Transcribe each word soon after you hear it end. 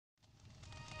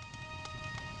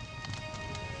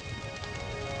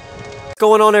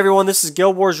Going on, everyone? This is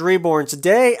GWReborn.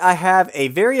 Today I have a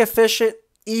very efficient,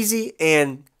 easy,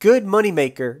 and good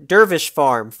moneymaker Dervish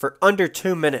farm for under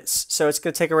 2 minutes. So it's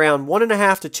going to take around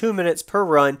 1.5 to 2 minutes per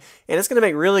run, and it's going to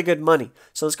make really good money.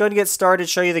 So let's go ahead and get started,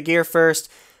 show you the gear first.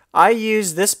 I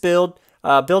use this build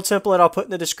template I'll put in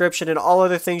the description, and all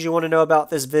other things you want to know about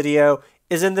this video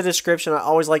is in the description. I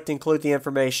always like to include the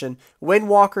information.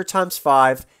 Windwalker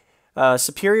 ×5,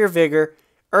 Superior Vigor,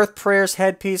 Earth Prayers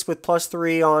headpiece with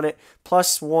 +3 on it,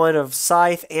 +1 of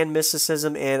Scythe and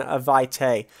Mysticism and a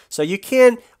Vitae. So you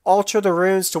can alter the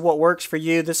runes to what works for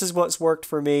you. This is what's worked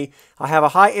for me. I have a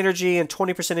high energy and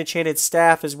 20% enchanted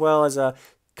staff, as well as a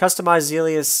customized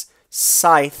Zealous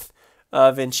Scythe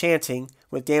of Enchanting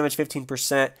with damage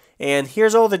 15%. And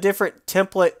here's all the different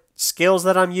template skills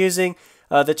that I'm using.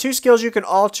 The 2 skills you can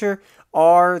alter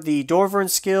are the Reborn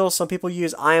skill. Some people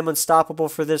use I Am Unstoppable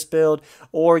for this build,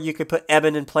 or you could put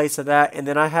Ebon in place of that. And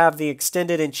then I have the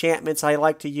extended enchantments I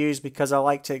like to use because I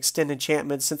like to extend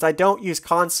enchantments. Since I don't use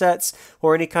consets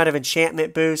or any kind of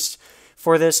enchantment boost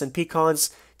for this and pecons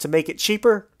to make it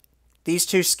cheaper, these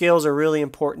 2 skills are really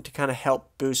important to kind of help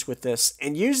boost with this.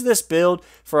 And use this build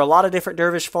for a lot of different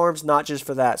Dervish farms, not just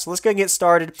for that. So let's go and get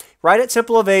started. Right at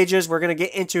Temple of Ages, we're going to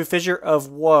get into Fissure of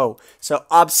Woe. So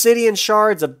Obsidian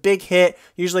Shards, a big hit.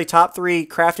 Usually top 3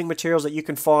 crafting materials that you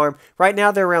can farm. Right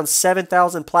now they're around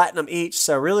 7,000 platinum each,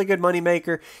 so really good money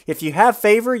maker. If you have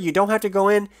Favor, you don't have to go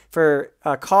in for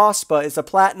cost, but it's a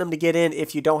platinum to get in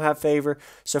if you don't have Favor.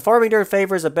 So farming during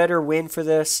Favor is a better win for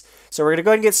this. So we're going to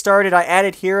go ahead and get started. I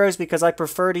added heroes because I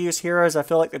prefer to use heroes. I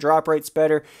feel like the drop rate's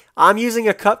better. I'm using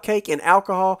a Cupcake and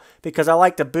alcohol because I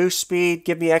like to boost speed,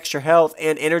 give me extra health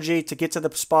and energy to get to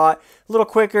the spot a little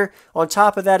quicker. On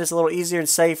top of that, it's a little easier and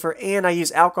safer, and I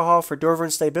use alcohol for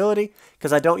Reborn stability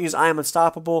because I don't use I Am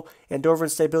Unstoppable, and Reborn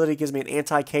stability gives me an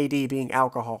anti-KD being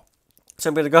alcohol. So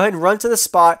I'm going to go ahead and run to the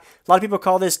spot. A lot of people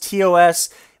call this TOS.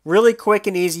 Really quick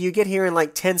and easy. You get here in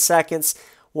like 10 seconds.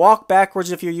 Walk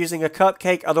backwards if you're using a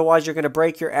Cupcake, otherwise you're going to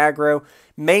break your aggro.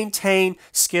 Maintain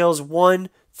skills 1,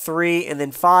 3, and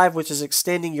then 5, which is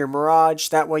extending your Mirage.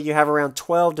 That way you have around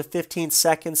 12 to 15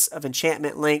 seconds of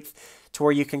enchantment length to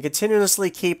where you can continuously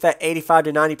keep that 85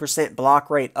 to 90% block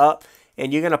rate up.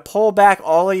 And you're going to pull back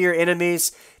all of your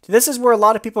enemies. This is where a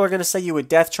lot of people are going to say you would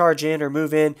death charge in or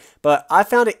move in, but I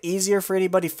found it easier for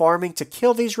anybody farming to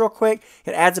kill these real quick.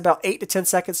 It adds about 8 to 10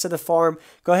 seconds to the farm.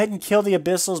 Go ahead and kill the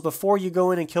Abyssals before you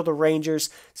go in and kill the Rangers.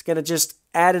 It's going to just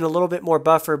add in a little bit more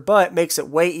buffer, but makes it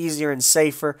way easier and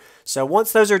safer. So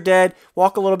once those are dead,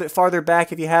 walk a little bit farther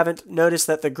back if you haven't noticed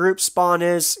that the group spawn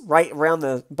is right around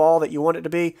the ball that you want it to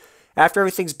be. After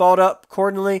everything's balled up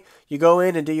accordingly, you go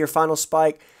in and do your final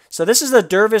spike. So this is the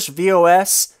Dervish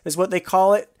VOS, is what they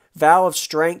call it, Vow of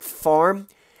Strength farm.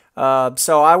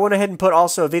 So I went ahead and put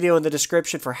also a video in the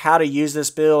description for how to use this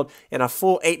build and a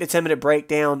full 8 to 10 minute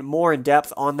breakdown, more in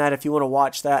depth on that if you want to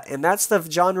watch that. And that's the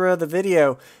genre of the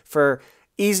video for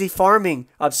easy farming: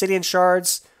 Obsidian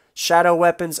Shards, Shadow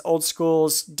Weapons, Old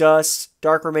Schools, Dust,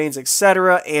 Dark Remains,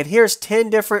 etc. And here's 10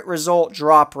 different result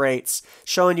drop rates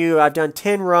showing you I've done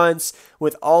 10 runs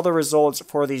with all the results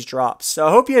for these drops. So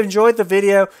I hope you enjoyed the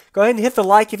video. Go ahead and hit the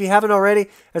like if you haven't already,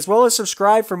 as well as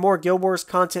subscribe for more Guild Wars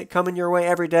content coming your way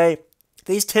every day.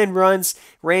 These 10 runs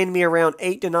ran me around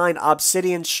 8 to 9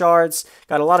 Obsidian Shards.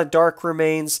 Got a lot of Dark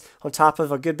Remains on top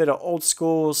of a good bit of Old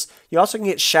Schools. You also can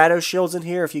get Shadow Shields in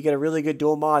here if you get a really good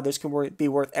dual mod. Those can be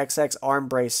worth XX arm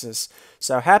braces.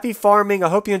 So happy farming. I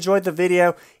hope you enjoyed the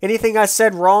video. Anything I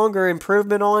said wrong or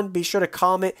improvement on, be sure to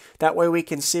comment. That way we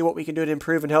can see what we can do to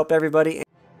improve and help everybody.